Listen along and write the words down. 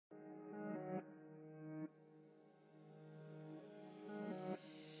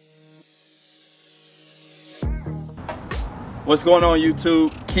What's going on YouTube?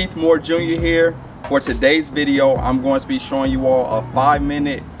 Keith Moore Jr. here. For today's video, I'm going to be showing you all a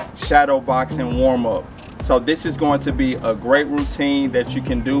 5-minute shadow boxing warm-up. So this is going to be a great routine that you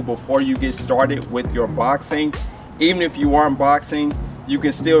can do before you get started with your boxing. Even if you aren't boxing, you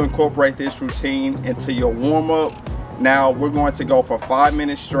can still incorporate this routine into your warm-up. Now we're going to go for 5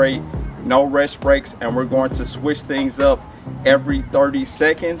 minutes straight, no rest breaks, and we're going to switch things up every 30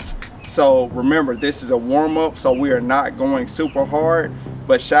 seconds. So remember, this is a warm-up, so we are not going super hard,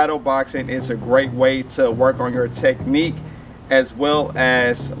 but shadow boxing is a great way to work on your technique as well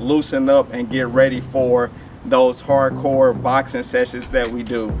as loosen up and get ready for those hardcore boxing sessions that we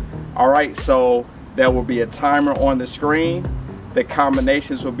do. Alright, so there will be a timer on the screen. The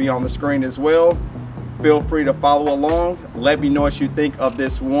combinations will be on the screen as well. Feel free to follow along. Let me know what you think of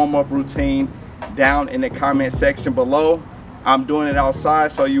this warm-up routine down in the comment section below. I'm doing it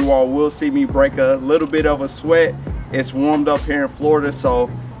outside, so you all will see me break a little bit of a sweat. It's warmed up here in Florida, so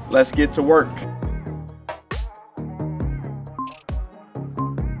let's get to work.